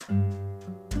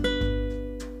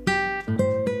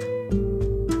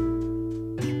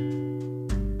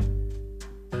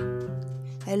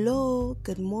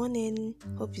Good morning.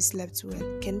 Hope you slept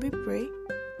well. Can we pray?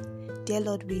 Dear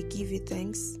Lord, we give you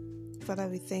thanks. Father,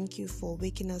 we thank you for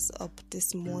waking us up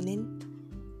this morning.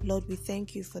 Lord, we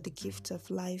thank you for the gift of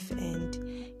life and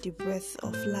the breath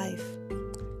of life.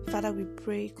 Father, we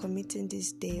pray committing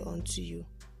this day unto you.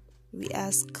 We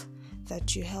ask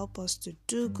that you help us to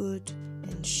do good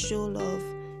and show love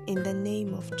in the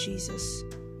name of Jesus.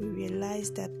 We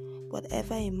realize that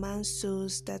whatever a man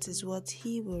sows, that is what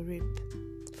he will reap.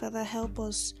 Father, help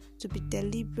us to be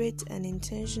deliberate and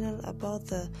intentional about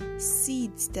the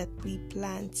seeds that we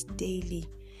plant daily.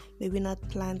 May we not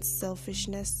plant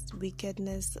selfishness,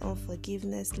 wickedness,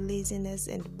 unforgiveness, laziness,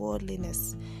 and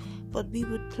worldliness, but we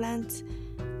would plant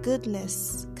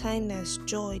goodness, kindness,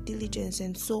 joy, diligence,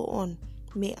 and so on.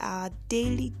 May our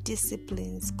daily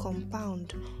disciplines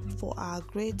compound for our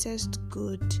greatest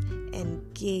good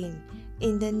and gain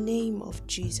in the name of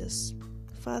Jesus.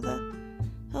 Father,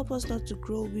 help us not to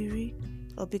grow weary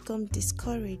or become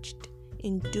discouraged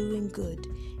in doing good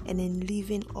and in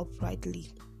living uprightly.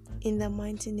 In the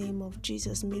mighty name of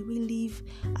Jesus, may we live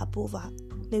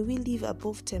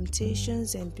above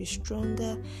temptations and be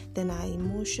stronger than our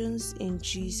emotions in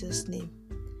Jesus' name.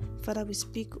 Father, we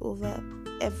speak over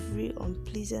every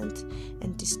unpleasant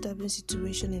and disturbing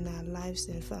situation in our lives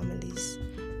and families.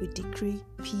 We decree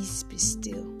peace be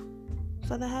still.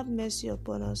 Father, have mercy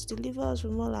upon us. Deliver us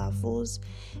from all our foes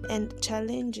and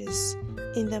challenges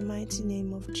in the mighty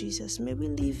name of Jesus. May we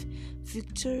live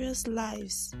victorious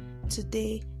lives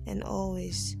today and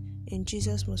always. In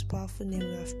Jesus' most powerful name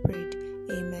we have prayed.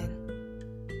 Amen.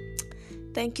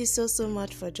 Thank you so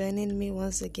much for joining me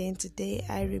once again today.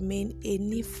 I remain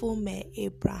Enifome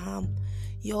Abraham,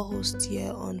 your host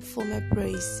here on Fome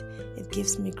Praise. It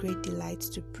gives me great delight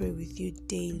to pray with you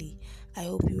daily. I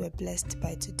hope you were blessed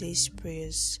by today's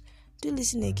prayers. Do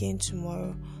listen again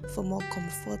tomorrow for more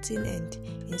comforting and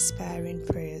inspiring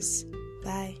prayers.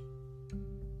 Bye.